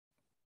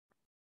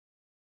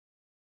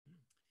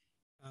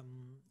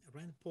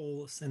Rand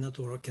Paul,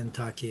 Senator of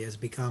Kentucky, has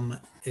become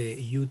a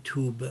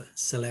YouTube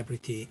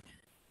celebrity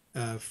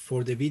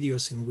for the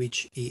videos in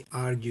which he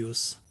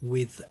argues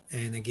with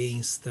and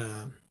against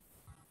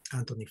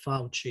Anthony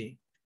Fauci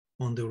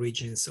on the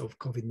origins of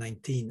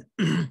COVID-19.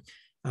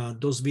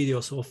 Those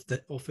videos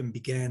often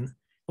begin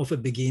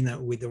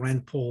with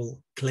Rand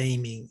Paul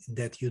claiming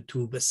that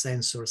YouTube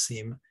censors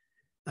him,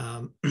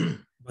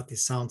 but it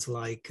sounds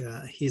like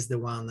he's the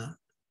one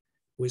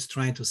who is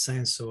trying to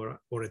censor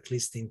or at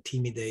least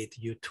intimidate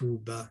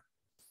YouTube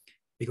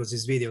because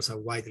his videos are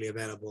widely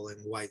available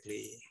and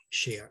widely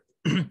shared.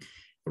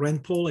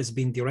 Rand Paul has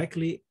been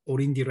directly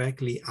or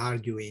indirectly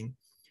arguing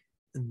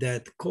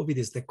that COVID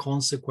is the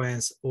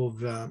consequence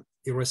of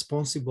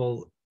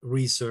irresponsible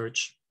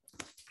research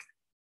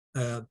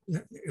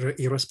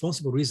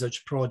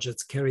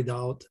projects carried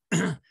out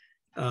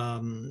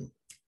in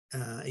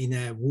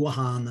a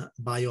Wuhan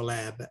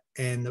biolab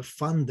and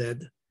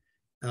funded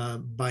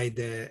by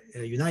the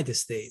United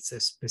States,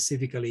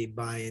 specifically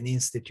by an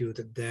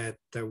institute that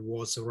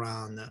was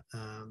run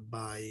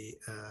by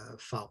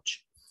Fauci.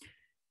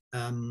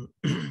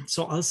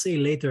 So I'll say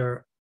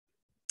later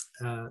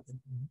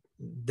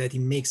that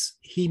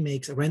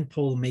Rand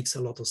Paul makes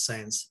a lot of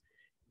sense.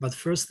 But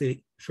first,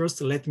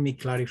 let me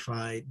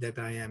clarify that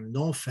I am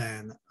no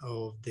fan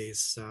of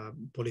this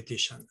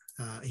politician.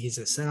 He's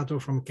a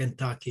senator from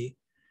Kentucky,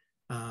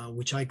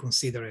 which I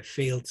consider a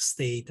failed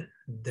state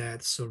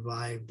that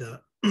survived,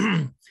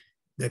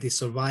 that is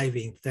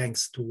surviving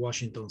thanks to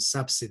Washington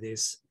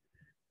subsidies,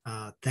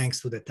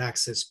 thanks to the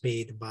taxes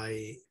paid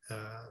by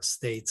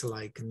states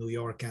like New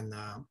York and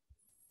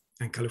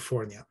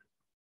California.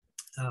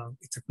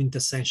 It's a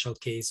quintessential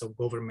case of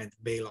government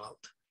bailout.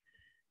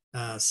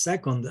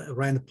 Second,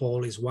 Rand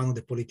Paul is one of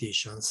the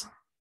politicians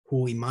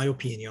who, in my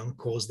opinion,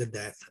 caused the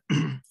death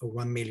of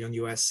 1 million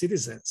US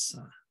citizens.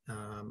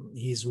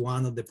 He's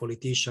one of the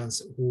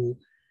politicians who,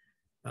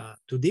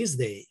 to this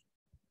day,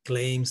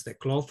 claims that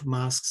cloth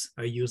masks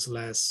are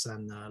useless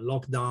and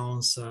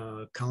lockdowns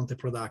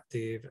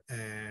counterproductive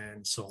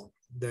and so on.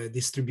 The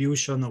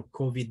distribution of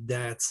COVID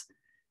deaths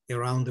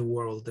around the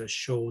world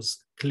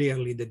shows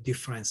clearly the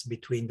difference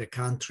between the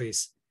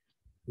countries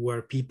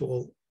where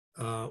people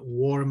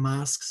wore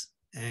masks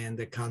and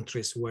the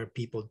countries where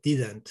people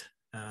didn't.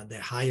 The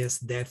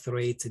highest death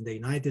rates in the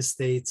United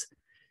States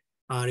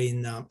are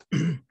in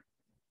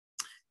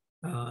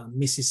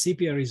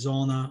Mississippi,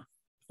 Arizona,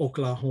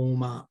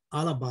 Oklahoma,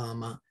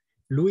 Alabama,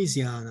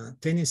 Louisiana,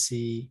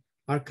 Tennessee,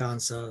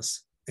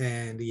 Arkansas,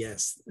 and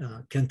yes,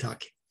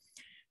 Kentucky.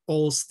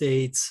 All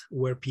states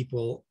where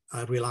people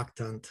are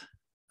reluctant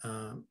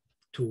to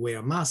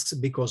wear masks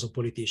because of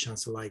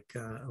politicians like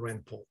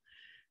Rand Paul.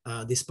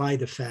 Despite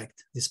the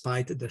fact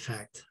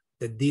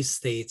that these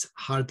states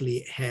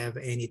hardly have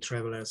any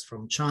travelers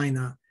from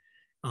China,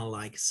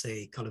 unlike,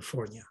 say,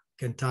 California.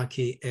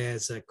 Kentucky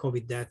has a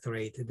COVID death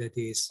rate that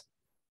is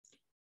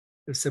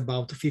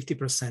about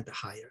 50%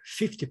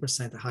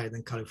 higher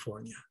than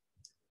California.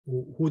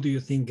 Who do you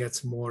think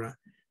gets more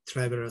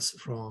travelers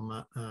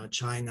from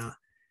China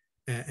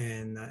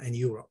and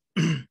Europe?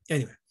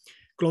 Anyway,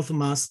 cloth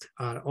masks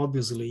are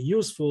obviously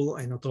useful,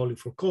 and not only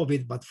for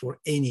COVID, but for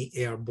any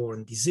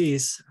airborne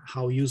disease.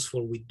 How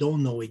useful, we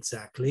don't know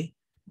exactly,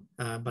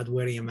 but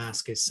wearing a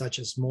mask is such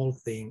a small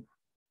thing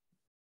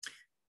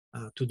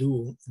to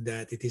do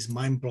that it is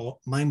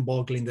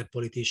mind-boggling that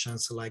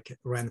politicians like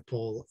Rand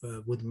Paul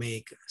would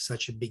make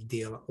such a big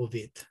deal of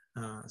it.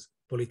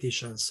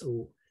 Politicians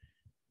who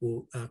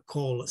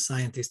call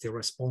scientists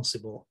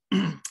irresponsible,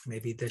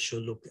 maybe they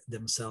should look at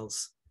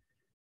themselves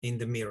in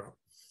the mirror.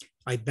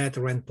 I bet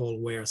Rand Paul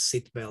wears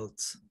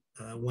seatbelts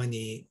when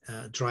he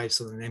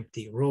drives on an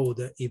empty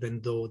road, even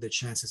though the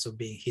chances of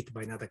being hit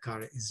by another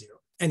car is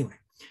zero. Anyway,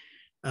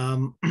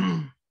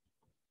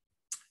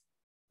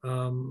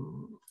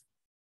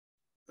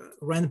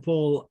 Rand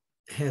Paul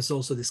has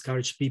also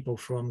discouraged people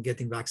from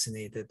getting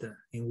vaccinated.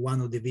 In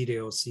one of the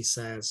videos, he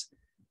says,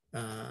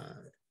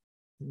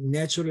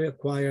 naturally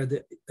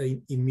acquired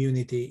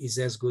immunity is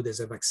as good as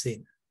a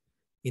vaccine.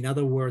 In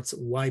other words,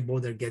 why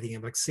bother getting a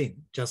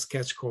vaccine? Just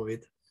catch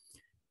COVID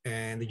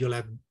and you'll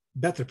have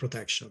better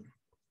protection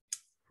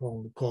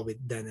from COVID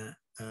than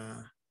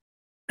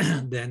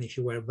if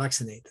you were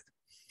vaccinated.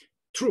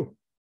 True,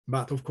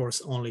 but of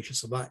course, only if you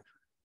survive.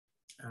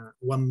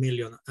 1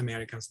 million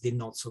Americans did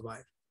not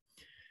survive.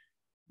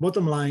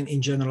 Bottom line,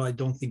 in general, I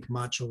don't think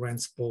much of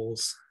Rand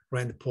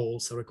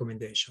Paul's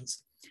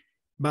recommendations.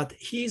 But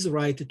he's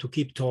right to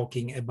keep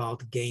talking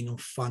about gain of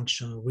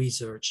function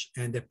research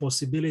and the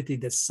possibility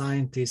that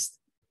scientists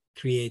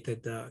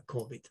created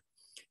COVID.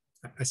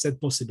 I said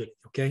possibility,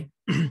 okay?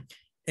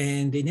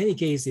 And in any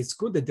case, it's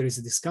good that there is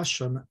a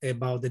discussion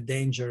about the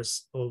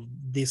dangers of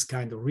this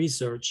kind of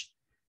research,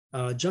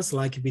 just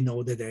like we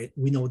know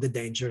the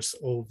dangers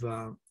of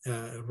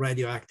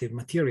radioactive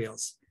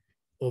materials,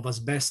 of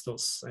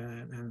asbestos,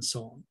 and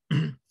so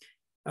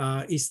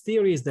on. His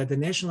theory is that the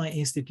National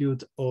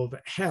Institute of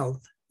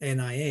Health,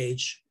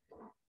 NIH,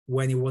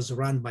 when it was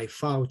run by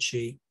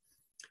Fauci,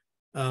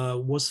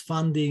 was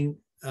funding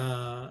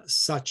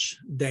such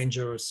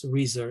dangerous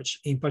research,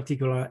 in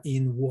particular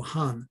in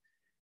Wuhan,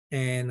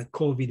 and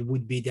COVID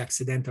would be the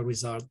accidental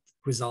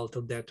result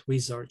of that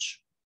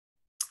research.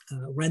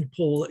 Rand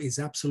Paul is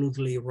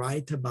absolutely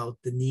right about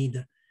the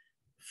need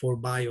for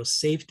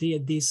biosafety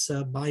at these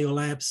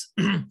biolabs.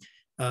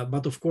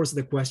 But of course,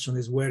 the question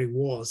is where he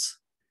was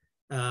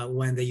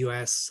when the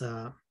US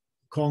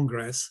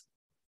Congress,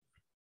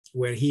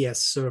 where he has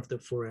served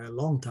for a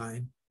long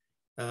time,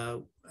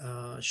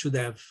 should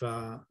have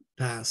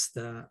passed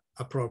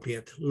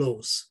appropriate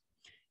laws.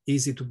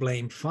 Easy to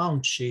blame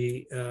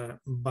Fauci,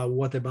 but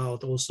what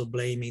about also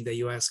blaming the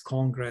US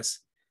Congress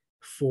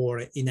for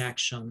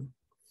inaction?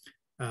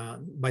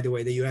 By the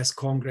way, the US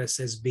Congress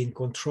has been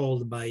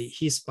controlled by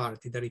his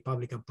party, the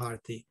Republican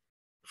Party,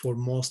 for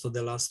most of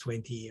the last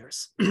 20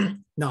 years.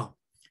 Now,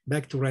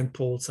 back to Rand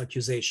Paul's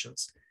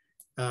accusations.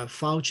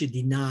 Fauci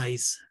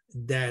denies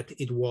that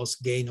it was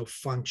gain of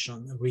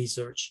function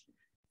research.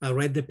 I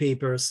read the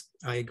papers.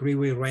 I agree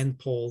with Rand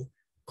Paul.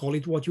 Call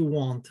it what you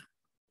want,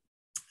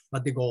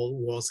 but the goal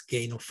was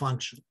gain of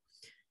function.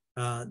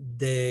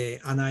 The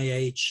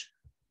NIH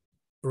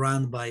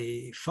run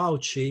by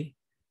Fauci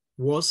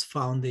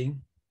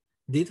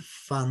did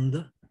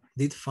fund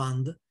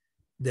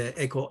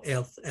the Eco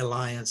Health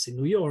Alliance in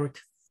New York,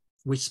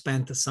 which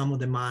spent some of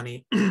the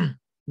money,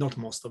 not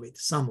most of it,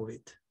 some of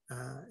it,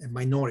 a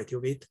minority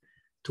of it,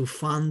 to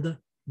fund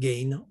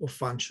gain of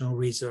function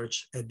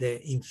research at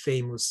the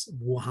infamous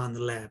Wuhan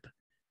lab,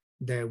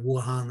 the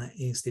Wuhan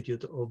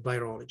Institute of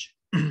Virology.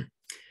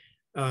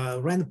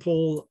 Rand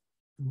Paul,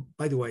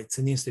 by the way, it's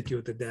an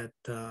institute that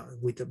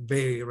with a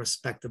very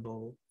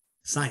respectable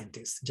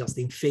scientists, just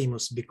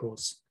infamous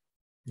because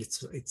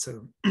it's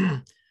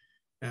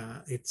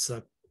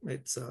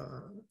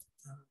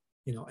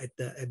you know, at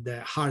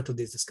the heart of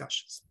these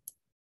discussions.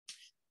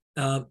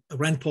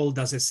 Rand Paul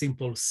does a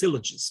simple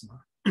syllogism.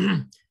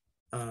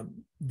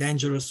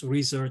 Dangerous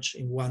research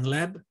in one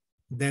lab,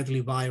 deadly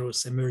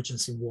virus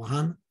emergence in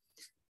Wuhan,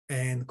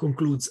 and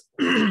concludes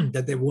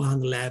that the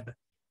Wuhan lab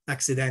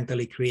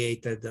accidentally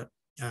created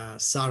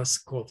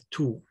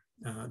SARS-CoV-2,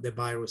 the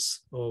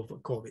virus of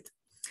COVID.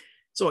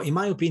 So in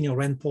my opinion,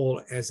 Rand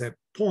Paul has a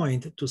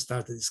point to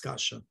start the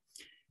discussion.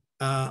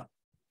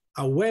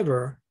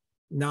 However,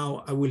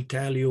 now I will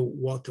tell you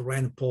what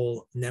Rand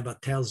Paul never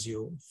tells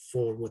you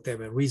for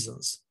whatever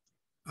reasons.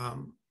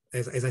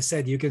 As I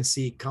said, you can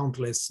see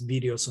countless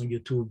videos on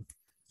YouTube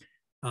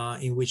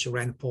in which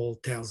Rand Paul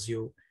tells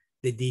you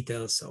the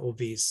details of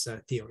his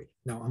theory.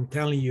 Now I'm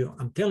telling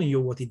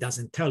you what he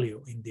doesn't tell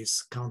you in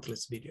these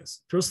countless videos.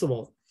 First of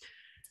all,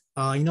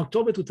 in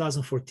October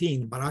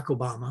 2014, Barack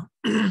Obama,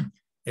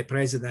 a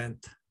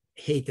president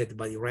hated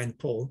by Rand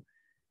Paul,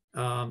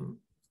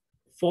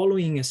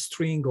 following a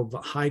string of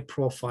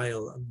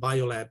high-profile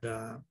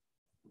biolab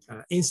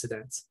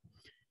incidents,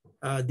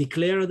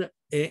 declared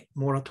a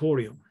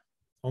moratorium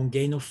on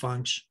gain of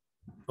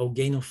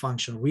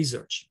function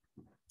research.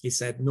 He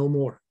said no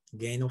more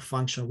gain of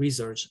function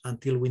research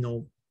until we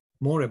know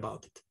more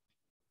about it.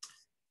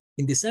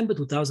 In December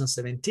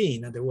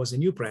 2017, there was a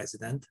new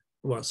president,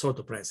 well, sort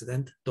of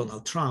president,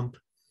 Donald Trump.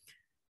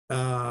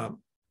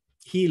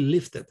 He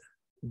lifted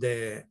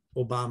the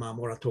Obama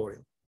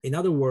moratorium. In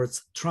other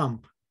words,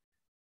 Trump,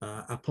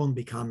 upon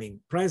becoming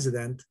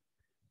president,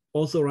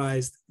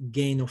 authorized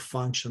gain of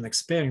function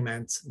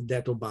experiments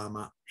that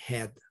Obama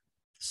had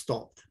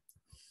stopped.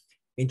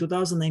 In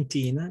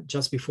 2019,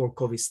 just before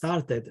COVID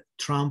started,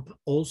 Trump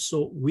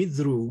also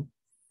withdrew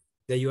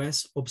the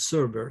US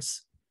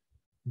observers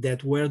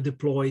that were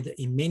deployed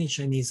in many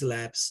Chinese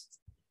labs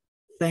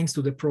thanks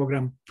to the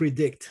program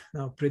PREDICT.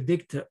 Now,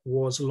 PREDICT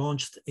was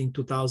launched in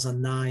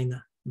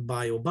 2009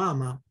 by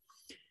Obama,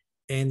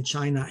 and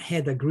China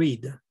had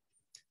agreed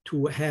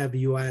to have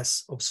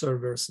US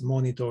observers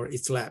monitor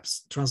its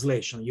labs.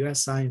 Translation,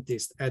 US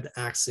scientists had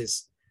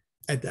access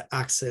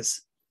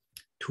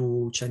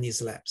to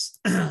Chinese labs.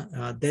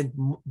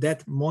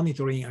 That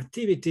monitoring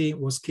activity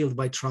was killed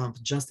by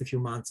Trump just a few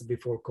months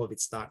before COVID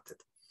started.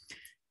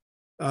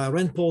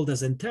 Rand Paul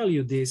doesn't tell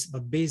you this,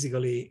 but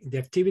basically the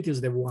activities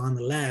of the Wuhan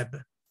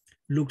lab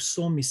look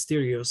so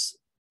mysterious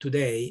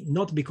today,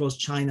 not because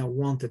China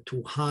wanted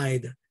to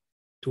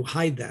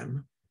hide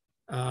them,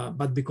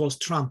 but because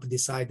Trump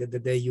decided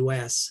that the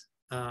US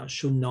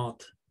should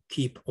not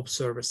keep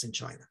observers in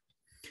China.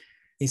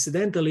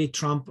 Incidentally,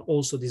 Trump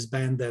also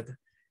disbanded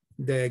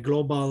the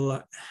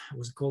Global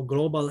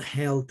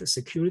Health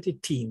Security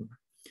Team.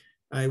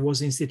 It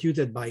was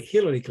instituted by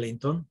Hillary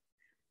Clinton.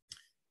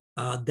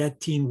 That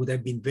team would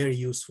have been very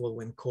useful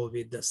when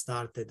COVID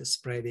started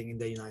spreading in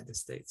the United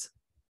States.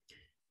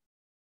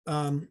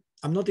 I'm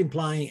not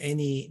implying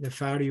any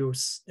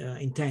nefarious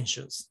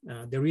intentions.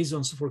 The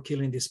reasons for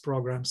killing these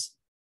programs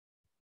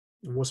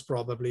was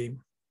probably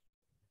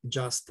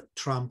just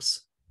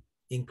Trump's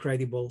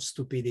incredible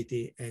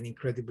stupidity and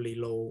incredibly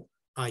low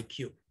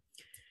IQ.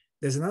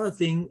 There's another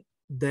thing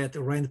that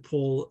Rand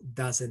Paul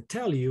doesn't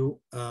tell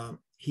you.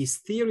 His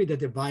theory that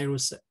the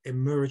virus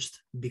emerged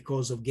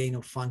because of gain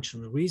of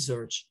function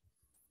research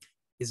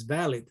is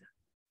valid.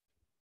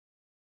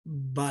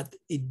 but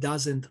it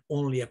doesn't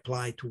only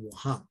apply to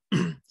Wuhan.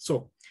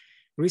 So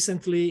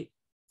recently,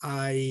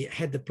 I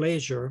had the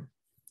pleasure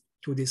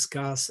to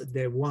discuss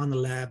the Wuhan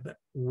lab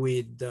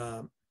with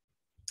a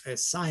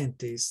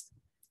scientist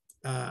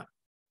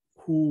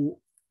who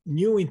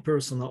knew in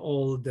person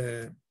all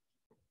the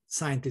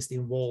scientists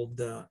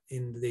involved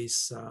in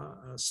this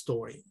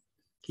story.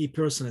 He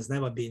personally has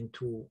never been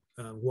to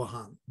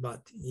Wuhan,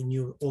 but he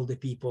knew all the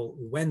people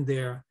who went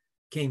there,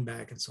 came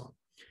back, and so on.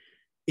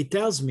 It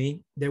tells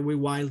me that we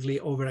wildly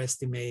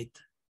overestimate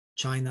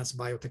China's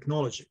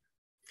biotechnology.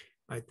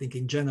 I think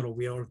in general,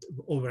 we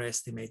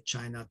overestimate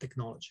China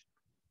technology.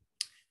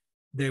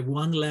 The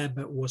Wuhan lab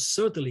was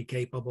certainly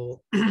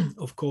capable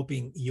of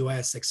copying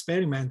US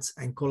experiments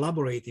and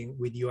collaborating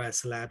with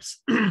US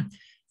labs,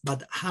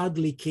 but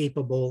hardly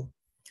capable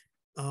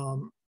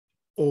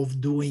of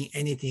doing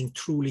anything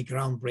truly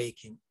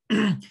groundbreaking.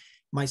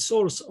 My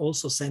source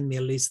also sent me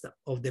a list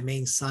of the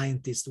main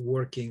scientists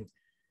working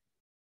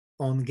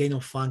on gain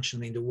of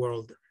function in the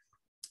world,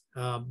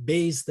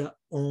 based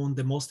on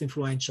the most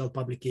influential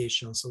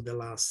publications of the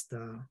last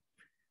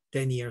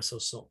 10 years or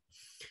so.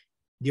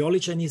 The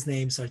only Chinese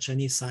names are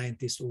Chinese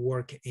scientists who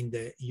work in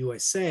the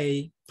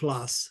USA,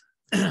 plus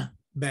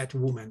that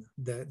woman,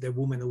 the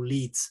woman who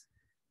leads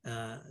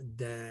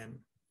the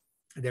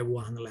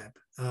Wuhan lab.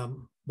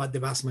 But the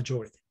vast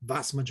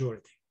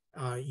majority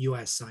are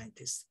US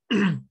scientists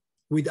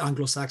with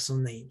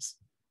Anglo-Saxon names.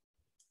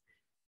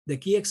 The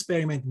key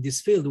experiment in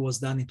this field was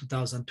done in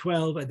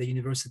 2012 at the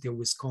University of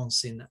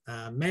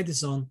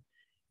Wisconsin-Madison,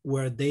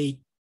 where they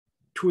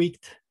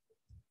tweaked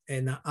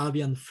an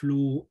avian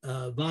flu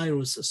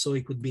virus so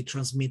it could be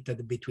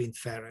transmitted between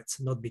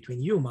ferrets, not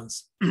between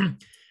humans.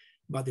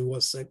 But it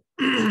was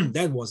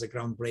that was a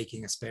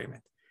groundbreaking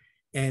experiment.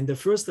 And the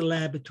first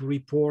lab to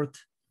report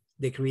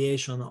the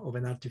creation of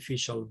an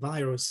artificial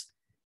virus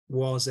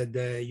was at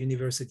the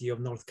University of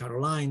North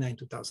Carolina in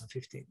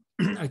 2015.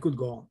 I could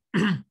go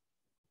on.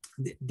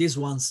 These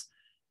ones,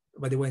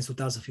 by the way, in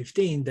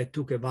 2015, they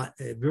took a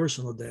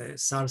version of the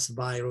SARS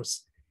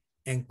virus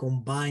and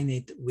combined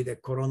it with a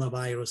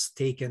coronavirus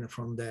taken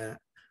from the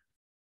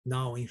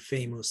now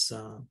infamous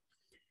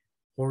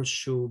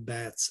horseshoe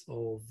bats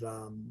of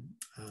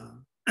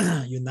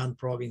Yunnan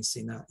province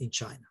in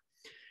China.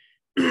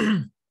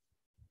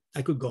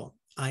 I could go on.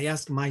 I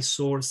asked my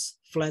source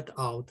flat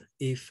out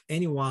if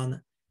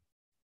anyone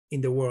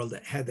in the world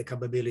had the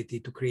capability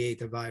to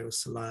create a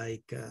virus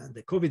like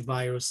the COVID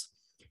virus.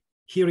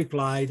 He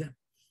replied,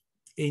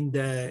 in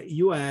the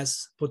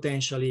US,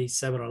 potentially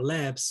several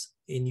labs,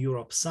 in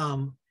Europe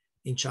some,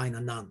 in China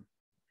none.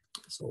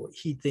 So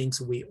he thinks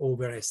we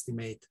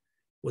overestimate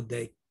what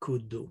they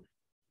could do.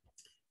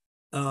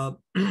 I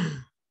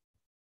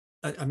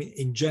mean,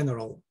 in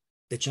general,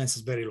 the chance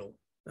is very low,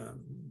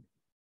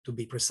 to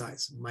be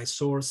precise. My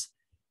source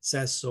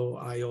says so.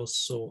 I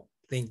also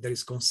think there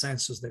is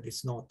consensus that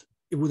it's not,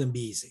 it wouldn't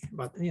be easy.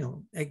 But you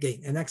know,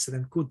 again, an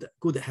accident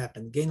could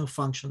happen. Gain of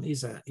function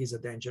is a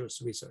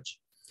dangerous research.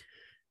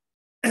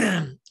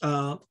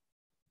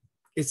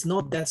 It's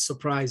not that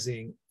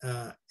surprising,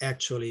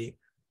 actually,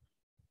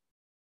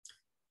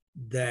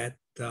 that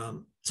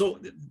so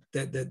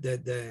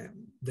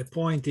the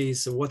point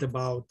is, what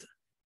about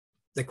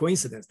the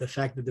coincidence, the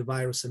fact that the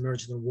virus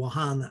emerged in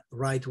Wuhan,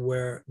 right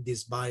where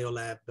this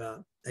biolab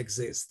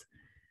exists?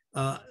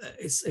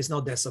 It's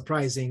not that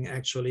surprising,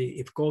 actually.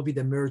 If COVID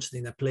emerged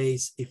in a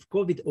place, if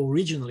COVID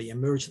originally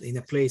emerged in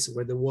a place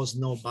where there was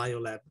no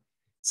biolab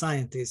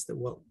scientist,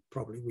 well,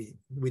 probably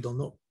we don't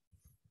know.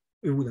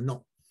 We wouldn't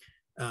know.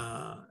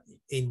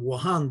 In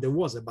Wuhan, there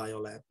was a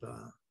biolab.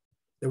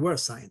 There were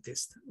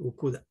scientists who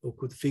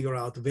could figure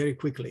out very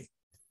quickly.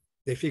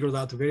 They figured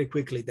out very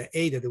quickly that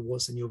A, that it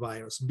was a new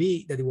virus,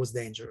 B, that it was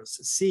dangerous,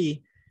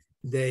 C,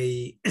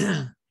 they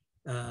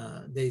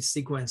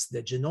sequenced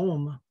the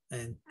genome,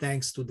 and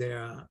thanks to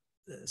their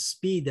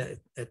speed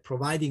at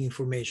providing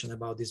information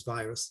about this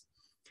virus,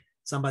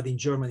 somebody in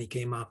Germany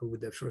came up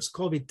with the first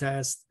COVID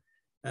test.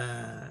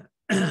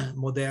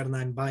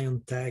 Moderna and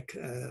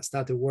BioNTech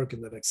started working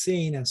on the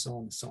vaccine, and so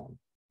on and so on.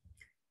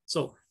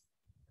 So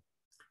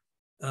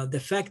the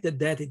fact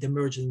that it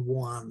emerged in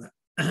Wuhan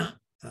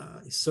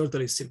is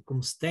certainly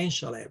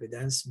circumstantial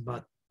evidence,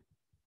 but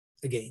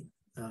again,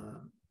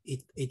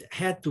 it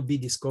had to be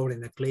discovered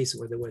in a place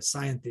where there were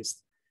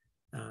scientists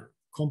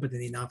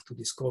competent enough to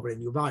discover a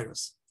new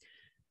virus.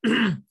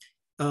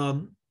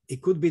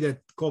 It could be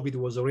that COVID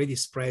was already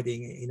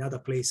spreading in other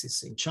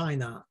places in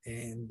China,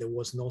 and there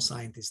was no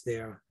scientist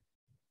there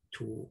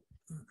to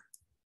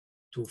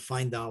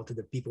find out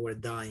that people were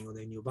dying of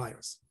the new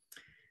virus.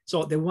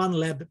 So the Wuhan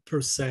lab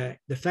per se,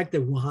 the fact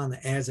that Wuhan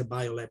has a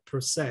biolab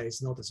per se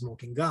is not a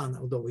smoking gun,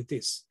 although it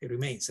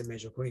remains a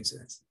major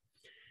coincidence.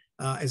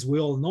 As we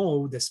all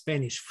know, the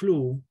Spanish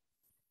flu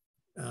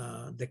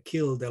that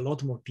killed a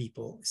lot more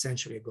people a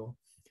century ago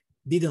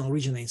didn't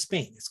originate in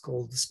Spain. It's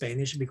called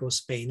Spanish because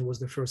Spain was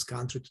the first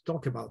country to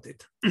talk about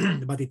it,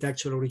 but it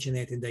actually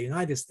originated in the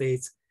United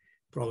States,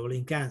 probably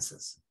in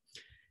Kansas.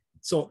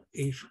 So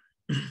if,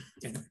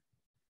 anyway,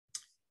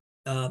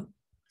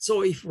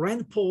 so if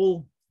Rand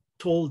Paul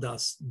told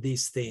us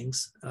these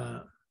things,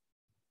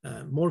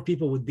 more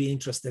people would be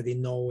interested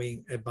in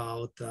knowing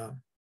about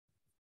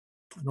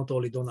not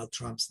only Donald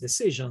Trump's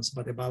decisions,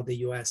 but about the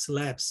US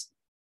labs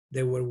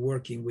that were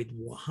working with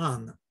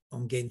Wuhan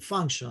on gain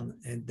function.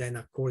 And then,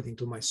 according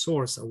to my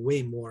source, are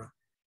way more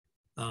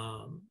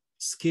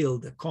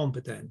skilled,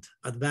 competent,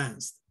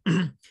 advanced.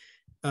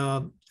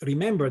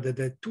 Remember that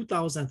the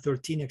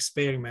 2013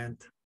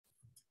 experiment,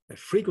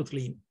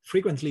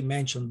 frequently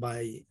mentioned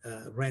by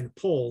Rand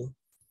Paul,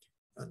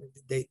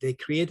 they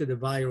created a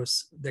virus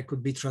that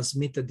could be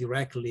transmitted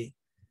directly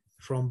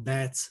from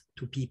bats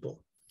to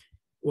people.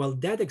 Well,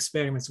 that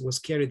experiment was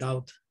carried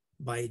out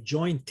by a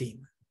joint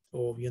team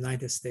of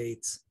United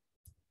States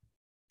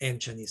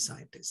and Chinese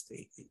scientists.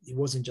 It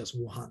wasn't just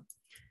Wuhan.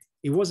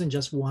 It wasn't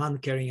just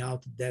Wuhan carrying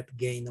out that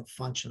gain of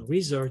function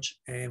research,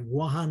 and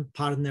Wuhan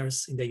partners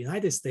in the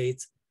United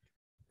States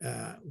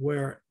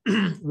were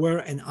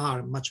and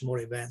are much more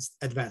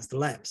advanced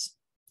labs.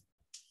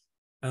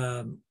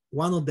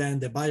 One of them,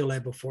 the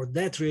biolab of Fort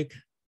Detrick,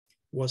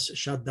 was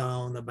shut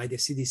down by the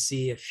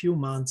CDC a few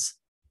months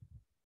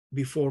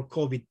before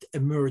COVID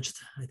emerged,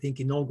 I think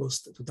in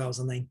August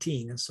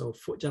 2019. And so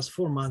just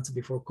 4 months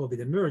before COVID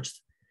emerged,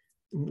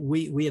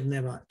 we have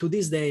never, to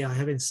this day, I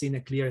haven't seen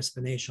a clear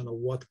explanation of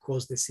what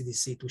caused the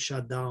CDC to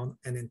shut down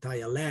an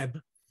entire lab.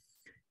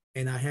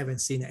 And I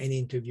haven't seen any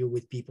interview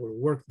with people who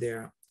work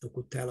there who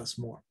could tell us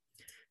more.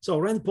 So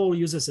Rand Paul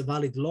uses a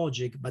valid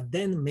logic, but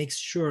then makes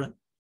sure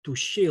to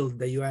shield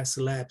the US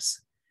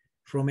labs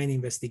from any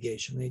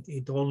investigation.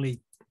 It only,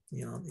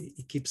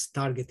 it keeps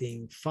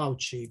targeting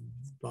Fauci,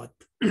 but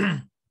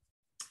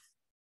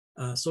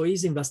so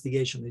his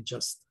investigation is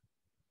just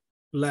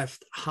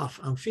left half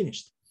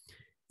unfinished.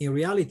 In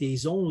reality,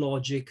 his own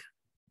logic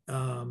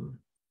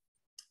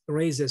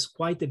raises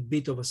quite a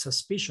bit of a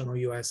suspicion on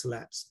US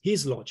labs.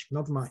 His logic,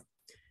 not mine.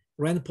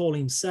 Rand Paul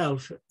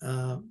himself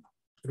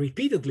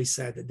repeatedly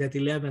said that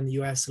 11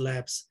 US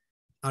labs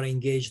are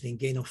engaged in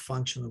gain of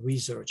function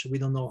research. We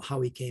don't know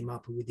how he came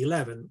up with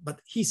 11,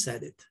 but he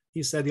said it.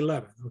 He said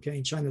 11, okay,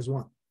 in China's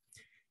one.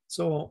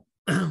 So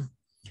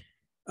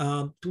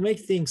to make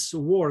things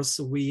worse,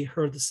 we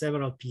heard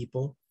several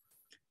people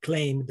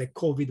claim that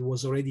COVID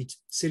was already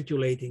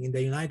circulating in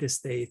the United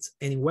States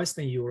and in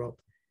Western Europe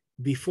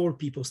before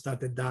people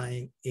started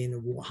dying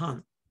in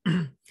Wuhan.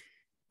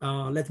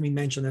 Let me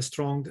mention a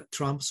strong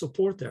Trump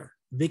supporter,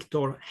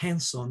 Victor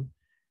Hanson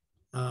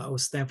of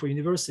Stanford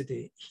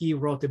University. He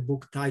wrote a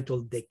book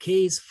titled The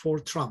Case for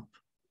Trump.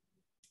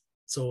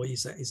 So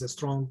he's a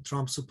strong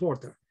Trump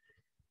supporter.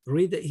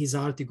 Read his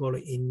article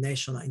in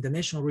the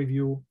National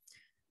Review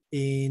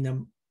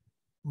in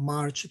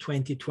March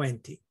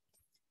 2020.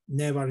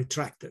 Never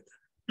retracted.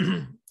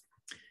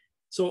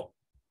 So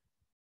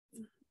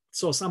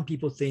some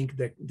people think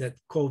that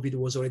COVID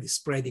was already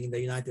spreading in the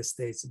United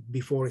States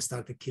before it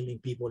started killing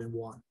people in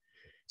Wuhan.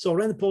 So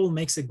Rand Paul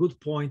makes a good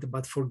point,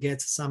 but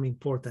forgets some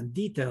important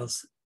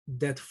details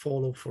that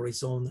follow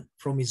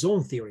from his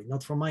own theory,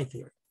 not from my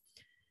theory.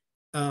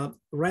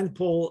 Rand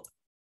Paul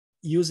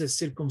uses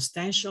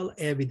circumstantial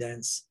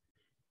evidence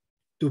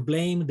to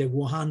blame the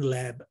Wuhan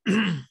lab,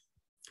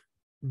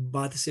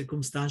 but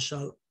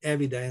circumstantial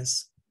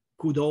evidence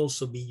could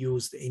also be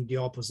used in the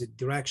opposite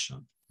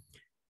direction.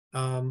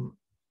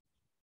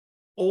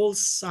 All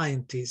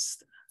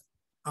scientists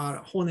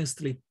are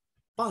honestly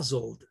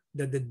puzzled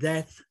that the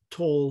death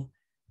toll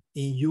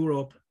in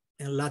Europe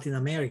and Latin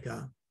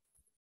America,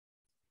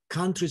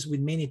 countries with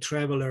many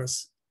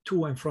travelers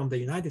to and from the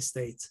United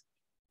States,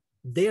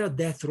 their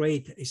death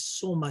rate is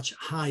so much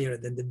higher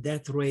than the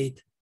death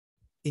rate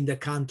in the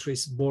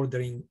countries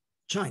bordering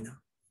China.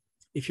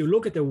 If you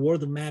look at the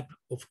world map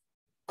of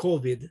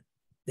COVID,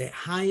 the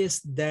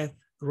highest death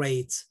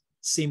rates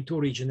seem to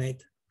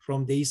originate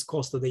from the East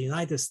Coast of the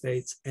United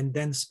States and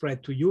then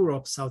spread to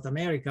Europe, South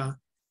America,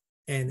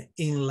 and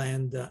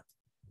inland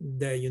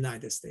the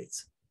United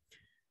States.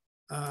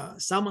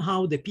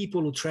 Somehow the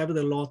people who traveled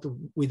a lot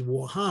with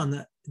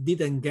Wuhan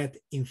didn't get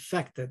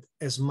infected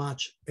as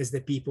much as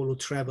the people who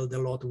traveled a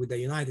lot with the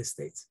United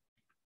States.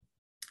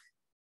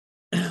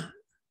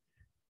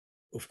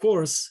 Of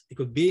course, it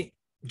could be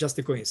just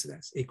a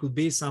coincidence. It could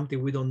be something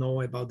we don't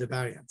know about the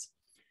variants.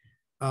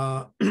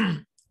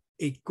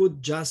 It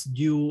could just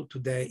due to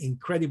the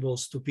incredible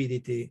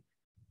stupidity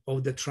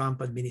of the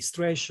Trump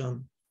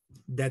administration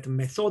that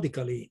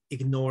methodically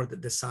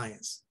ignored the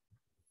science.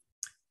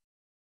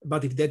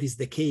 But if that is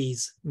the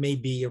case,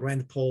 maybe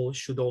Rand Paul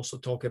should also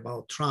talk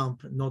about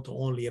Trump, not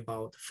only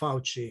about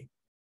Fauci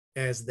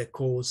as the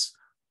cause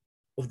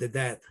of the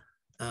death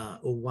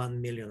of 1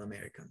 million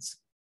Americans.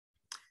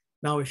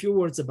 Now, a few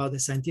words about the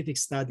scientific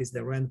studies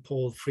that Rand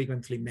Paul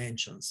frequently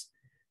mentions.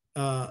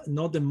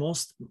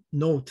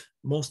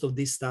 Most of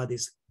these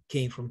studies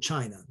came from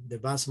China. The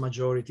vast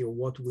majority of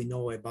what we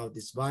know about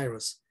this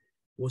virus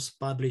was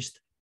published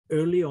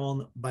early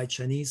on by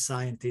Chinese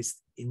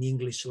scientists in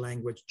English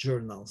language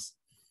journals.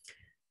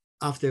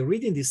 After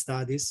reading these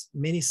studies,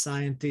 many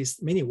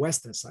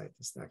Western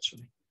scientists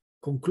actually,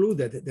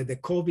 concluded that the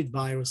COVID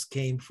virus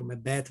came from a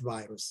bat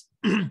virus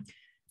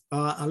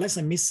unless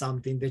I missed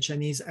something, the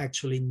Chinese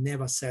actually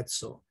never said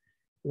so.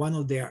 One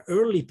of their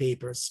early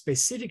papers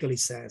specifically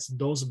says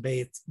those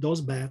bats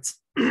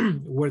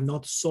were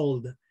not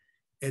sold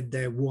at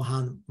the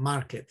Wuhan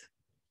market.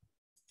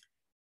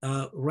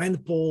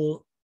 Rand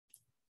Paul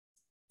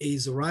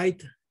is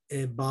right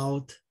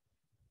about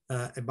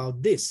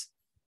this.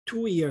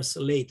 2 years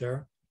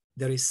later,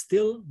 there is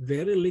still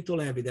very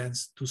little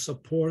evidence to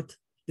support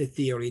the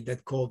theory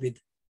that COVID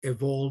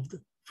evolved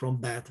from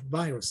bat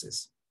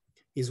viruses.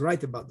 He's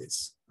right about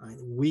this.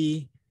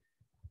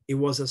 It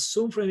was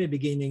assumed from the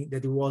beginning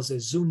that it was a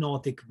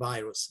zoonotic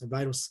virus, a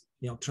virus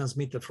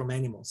transmitted from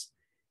animals.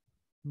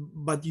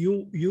 But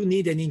you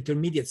need an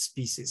intermediate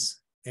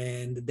species,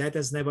 and that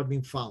has never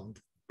been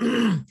found.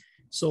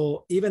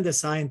 So even the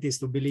scientists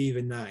who believe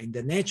in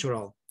the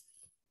natural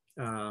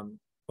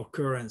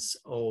occurrence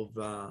of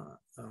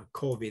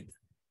COVID,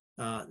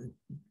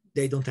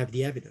 they don't have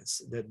the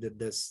evidence that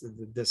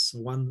there's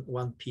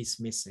one piece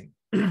missing.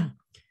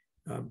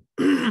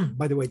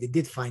 By the way, they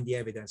did find the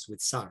evidence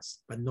with SARS,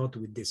 but not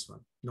with this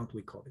one, not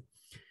with COVID.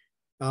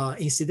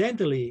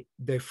 Incidentally,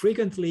 the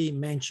frequently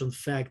mentioned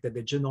fact that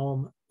the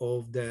genome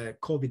of the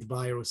COVID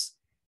virus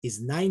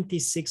is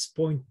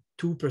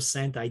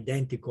 96.2%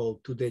 identical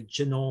to the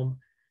genome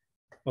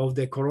of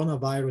the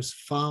coronavirus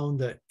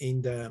found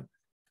in the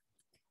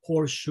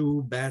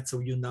horseshoe bats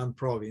of Yunnan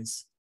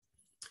province.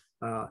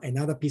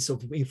 Another piece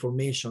of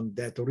information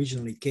that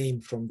originally came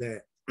from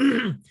the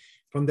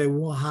from the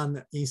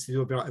Wuhan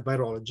Institute of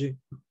Virology.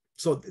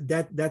 So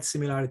that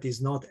similarity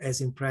is not as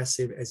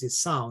impressive as it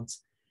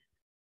sounds.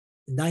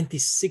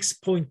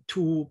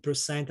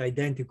 96.2%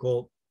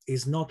 identical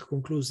is not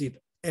conclusive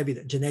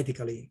evidence,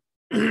 genetically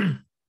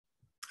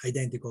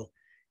identical,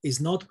 is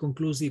not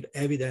conclusive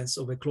evidence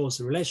of a close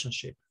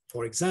relationship.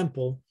 For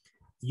example,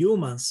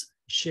 humans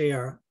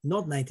share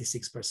not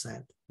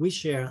 96%, we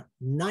share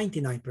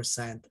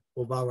 99%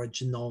 of our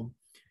genome,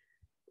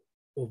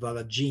 of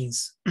our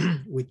genes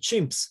with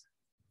chimps.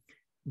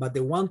 But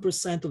the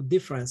 1% of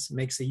difference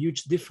makes a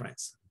huge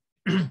difference.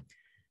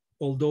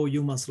 Although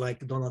humans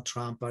like Donald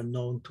Trump are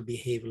known to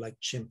behave like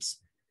chimps.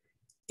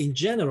 In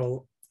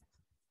general,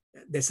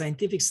 the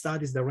scientific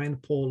studies that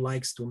Rand Paul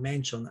likes to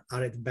mention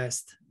are at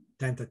best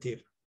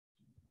tentative.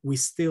 We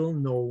still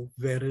know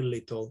very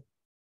little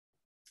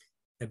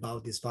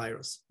about this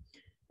virus.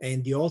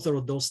 And the author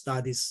of those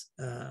studies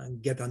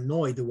get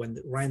annoyed when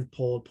Rand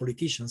Paul,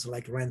 politicians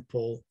like Rand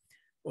Paul,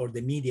 or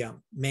the media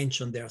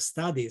mention their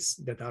studies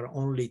that are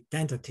only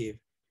tentative,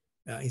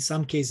 in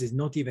some cases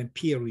not even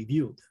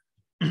peer-reviewed.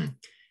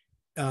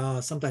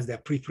 Sometimes they're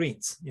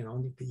preprints,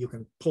 you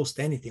can post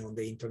anything on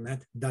the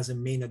internet,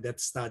 doesn't mean that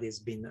that study has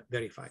been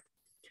verified.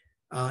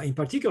 In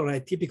particular, a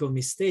typical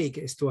mistake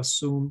is to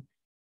assume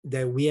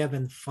that we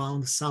haven't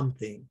found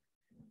something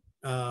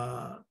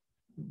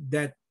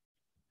that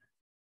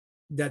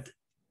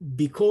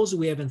because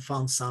we haven't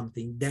found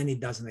something, then it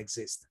doesn't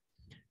exist.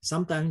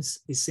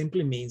 Sometimes it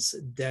simply means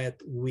that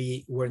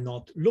we were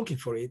not looking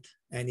for it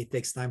and it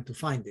takes time to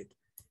find it.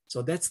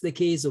 So that's the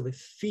case of a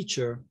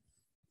feature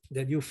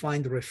that you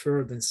find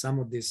referred in some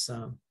of these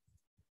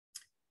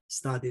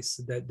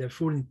studies, that the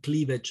full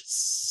cleavage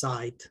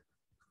site.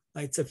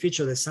 It's a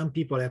feature that some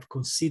people have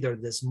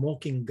considered the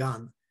smoking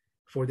gun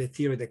for the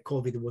theory that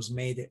COVID was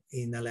made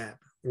in a lab.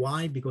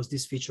 Why? Because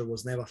this feature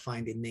was never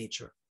found in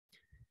nature.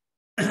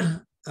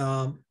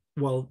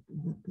 Well,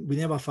 we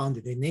never found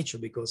it in nature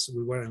because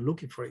we weren't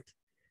looking for it.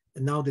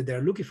 And now that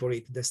they're looking for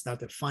it, they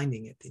started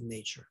finding it in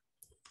nature.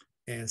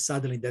 And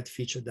suddenly that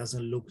feature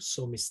doesn't look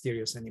so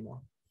mysterious anymore.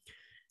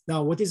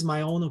 Now, what is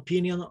my own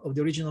opinion of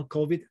the original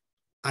COVID?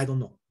 I don't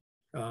know.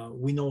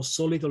 We know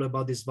so little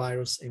about this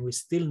virus, and we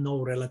still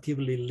know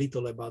relatively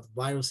little about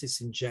viruses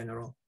in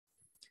general.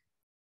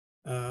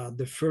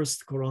 The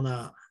first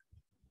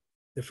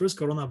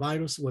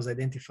coronavirus was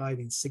identified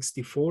in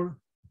 1964,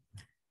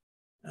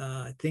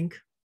 I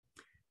think.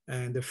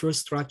 And the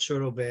first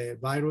structure of a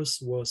virus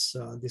was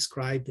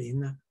described in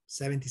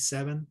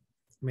 1977.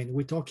 I mean,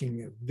 we're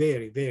talking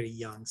very, very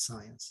young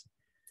science.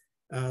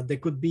 There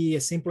could be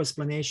a simple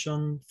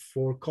explanation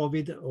for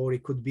COVID, or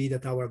it could be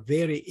that our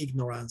very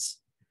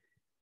ignorance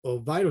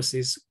of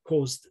viruses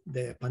caused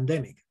the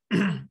pandemic,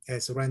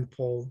 as Rand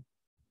Paul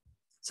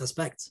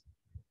suspects.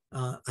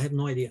 I have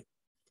no idea.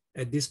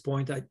 At this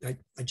point, I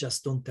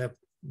just don't have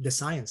the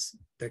science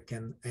that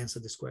can answer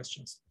these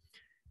questions.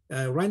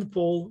 Rand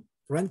Paul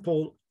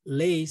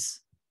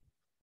lays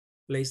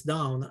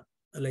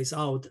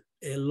out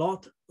a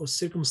lot of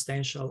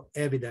circumstantial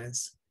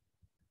evidence,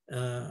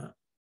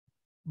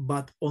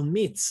 but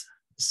omits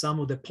some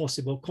of the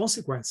possible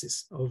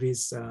consequences of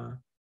his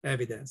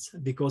evidence,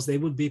 because they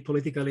would be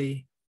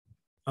politically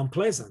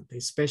unpleasant,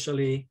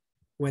 especially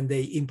when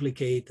they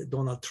implicate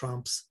Donald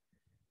Trump's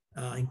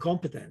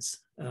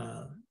incompetence.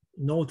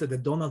 Note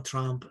that Donald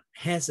Trump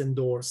has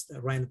endorsed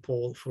Rand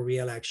Paul for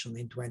re-election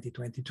in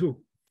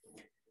 2022.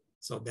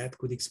 So that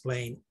could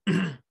explain.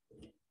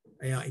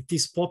 It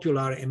is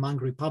popular among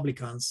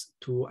Republicans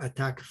to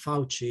attack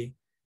Fauci.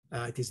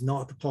 It is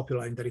not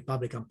popular in the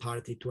Republican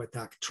Party to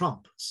attack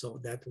Trump. So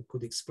that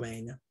could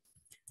explain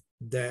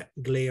the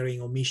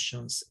glaring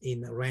omissions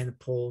in Rand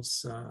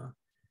Paul's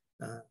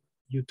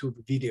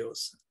YouTube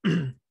videos.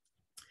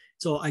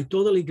 So I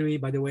totally agree,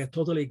 by the way, I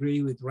totally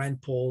agree with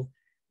Rand Paul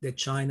that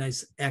China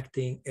is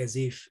acting as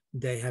if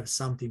they have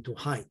something to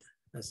hide.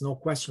 There's no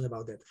question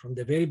about that. From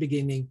the very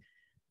beginning,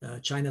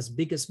 China's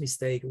biggest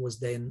mistake was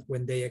then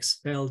when they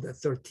expelled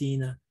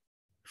 13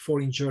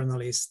 foreign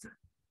journalists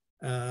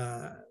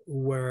who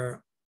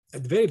were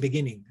at the very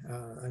beginning,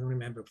 I don't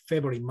remember,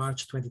 February,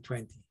 March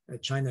 2020,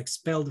 China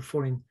expelled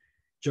foreign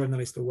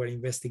journalists who were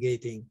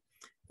investigating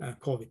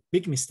COVID.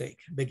 Big mistake,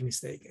 big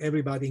mistake.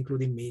 Everybody,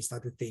 including me,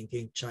 started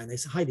thinking China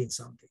is hiding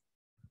something.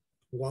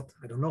 What?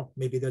 I don't know.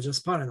 Maybe they're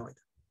just paranoid.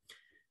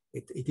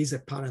 It is a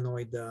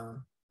paranoid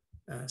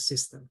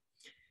system.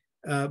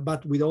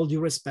 But with all due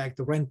respect,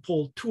 Rand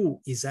Paul too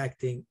is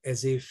acting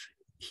as if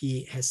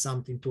he has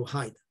something to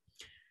hide.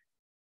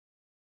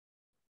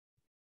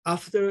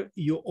 After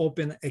you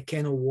open a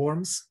can of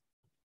worms,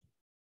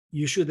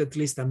 you should at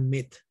least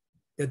admit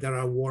that there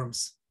are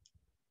worms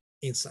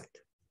inside.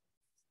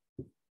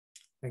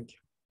 Thank you.